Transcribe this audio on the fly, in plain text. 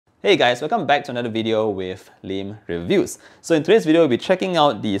Hey guys, welcome back to another video with Lim Reviews. So in today's video, we'll be checking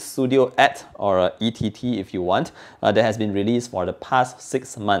out the Sudio ETT or ETT if you want, that has been released for the past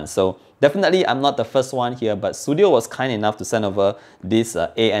 6 months. So definitely I'm not the first one here, but Sudio was kind enough to send over these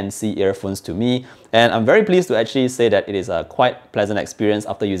ANC earphones to me. And I'm very pleased to actually say that it is a quite pleasant experience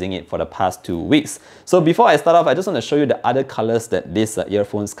after using it for the past 2 weeks. So before I start off, I just want to show you the other colors that this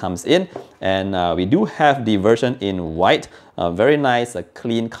earphones comes in. And we do have the version in white. Very nice,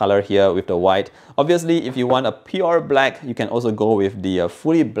 clean color here with the white. Obviously, if you want a pure black, you can also go with the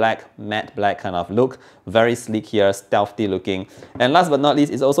fully black, matte black kind of look. Very sleek here, stealthy looking. And last but not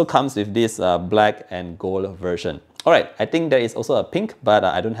least, it also comes with this black and gold version. Alright, I think there is also a pink, but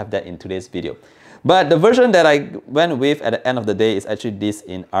I don't have that in today's video. But the version that I went with at the end of the day is actually this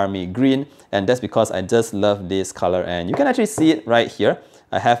in army green, and that's because I just love this color, and you can actually see it right here.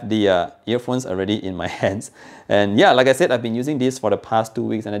 I have the earphones already in my hands, and yeah, like I said, I've been using this for the past 2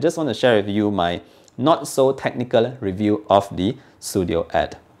 weeks, and I just want to share with you my not so technical review of the Sudio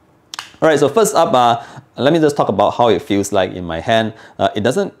ETT. Alright, so first up, let me just talk about how it feels like in my hand. It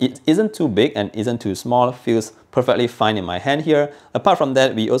isn't too big and isn't too small. Feels perfectly fine in my hand here. Apart from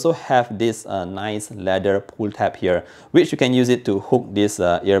that, we also have this nice leather pull tab here, which you can use it to hook this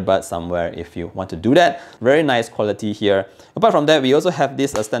earbud somewhere if you want to do that. Very nice quality here. Apart from that, we also have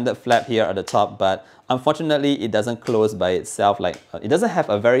this standard flap here at the top, but unfortunately, it doesn't close by itself. It doesn't have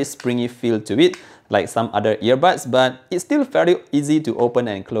a very springy feel to it like some other earbuds, but it's still fairly easy to open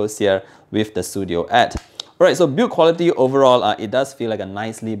and close here with the Sudio ETT. Alright, so build quality overall, it does feel like a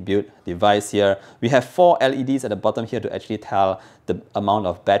nicely built device here. We have 4 LEDs at the bottom here to actually tell the amount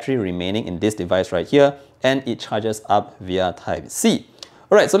of battery remaining in this device right here, and it charges up via Type-C.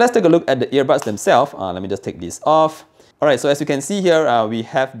 Alright, so let's take a look at the earbuds themselves. Let me just take this off. Alright, so as you can see here, we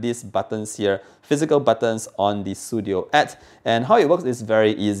have these buttons here, physical buttons on the Sudio ETT. And how it works is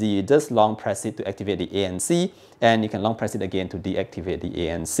very easy. You just long press it to activate the ANC, and you can long press it again to deactivate the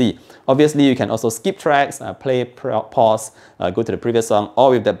ANC. Obviously, you can also skip tracks, play, pause, go to the previous song, all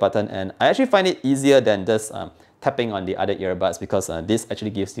with that button. And I actually find it easier than just tapping on the other earbuds because this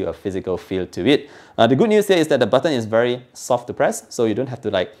actually gives you a physical feel to it. The good news here is that the button is very soft to press, so you don't have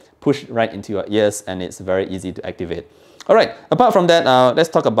to push right into your ears, and it's very easy to activate. Alright, apart from that, let's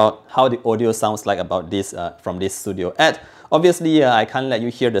talk about how the audio sounds like about this from this Sudio ETT. Obviously, I can't let you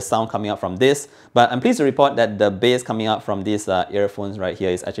hear the sound coming out from this, but I'm pleased to report that the bass coming out from these earphones right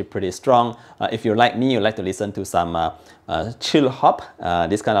here is actually pretty strong. If you're like me, you like to listen to some chill hop,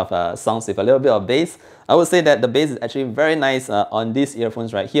 this kind of songs with a little bit of bass, I would say that the bass is actually very nice on these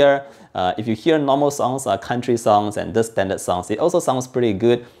earphones right here. If you hear normal songs, country songs, and just standard songs, it also sounds pretty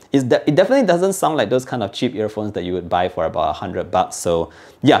good. It definitely doesn't sound like those kind of cheap earphones that you would buy for about $100. So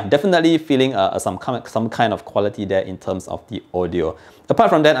yeah, definitely feeling some kind of quality there in terms of the audio. Apart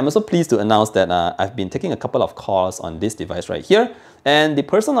from that, I'm also pleased to announce that I've been taking a couple of calls on this device right here, and the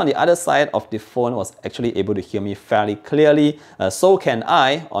person on the other side of the phone was actually able to hear me fairly clearly. So can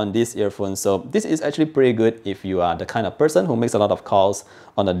I on this earphone. So this is actually pretty good if you are the kind of person who makes a lot of calls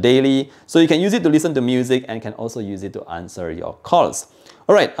on a daily. So you can use it to listen to music and can also use it to answer your calls.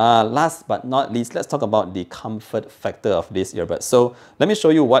 Alright, last but not least, let's talk about the comfort factor of this earbud. So let me show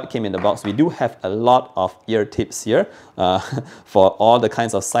you what came in the box. We do have a lot of ear tips here for all the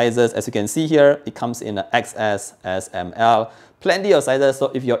kinds of sizes. As you can see here, it comes in a XS, S, M, L. Plenty of sizes,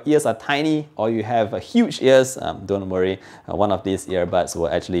 so if your ears are tiny or you have huge ears, don't worry, one of these earbuds will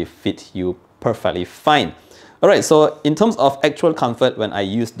actually fit you perfectly fine. Alright, so in terms of actual comfort when I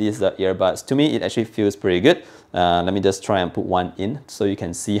use these earbuds, to me it actually feels pretty good. Let me just try and put one in so you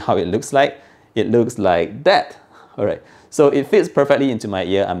can see how it looks like. It looks like that. Alright, so it fits perfectly into my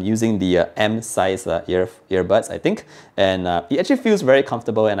ear. I'm using the M size earbuds, I think, and it actually feels very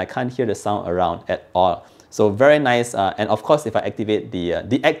comfortable, and I can't hear the sound around at all. So very nice, and of course if I deactivate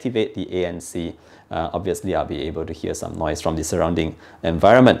the ANC, obviously I'll be able to hear some noise from the surrounding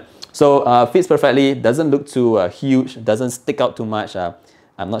environment. So fits perfectly, doesn't look too huge, doesn't stick out too much.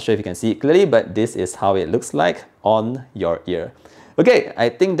 I'm not sure if you can see it clearly, but this is how it looks like on your ear. Okay, I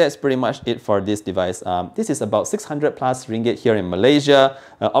think that's pretty much it for this device. This is about 600 plus ringgit here in Malaysia.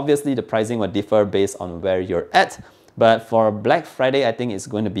 Obviously the pricing will differ based on where you're at. But for Black Friday, I think it's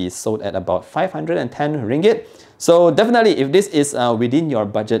going to be sold at about 510 ringgit. So definitely, if this is within your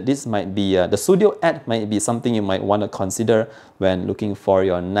budget, this might be, the Sudio ETT might be something you might want to consider when looking for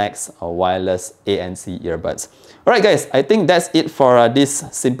your next wireless ANC earbuds. Alright guys, I think that's it for this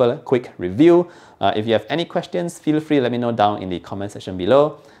simple, quick review. If you have any questions, feel free to let me know down in the comment section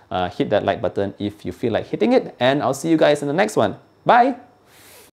below. Hit that like button if you feel like hitting it, and I'll see you guys in the next one. Bye!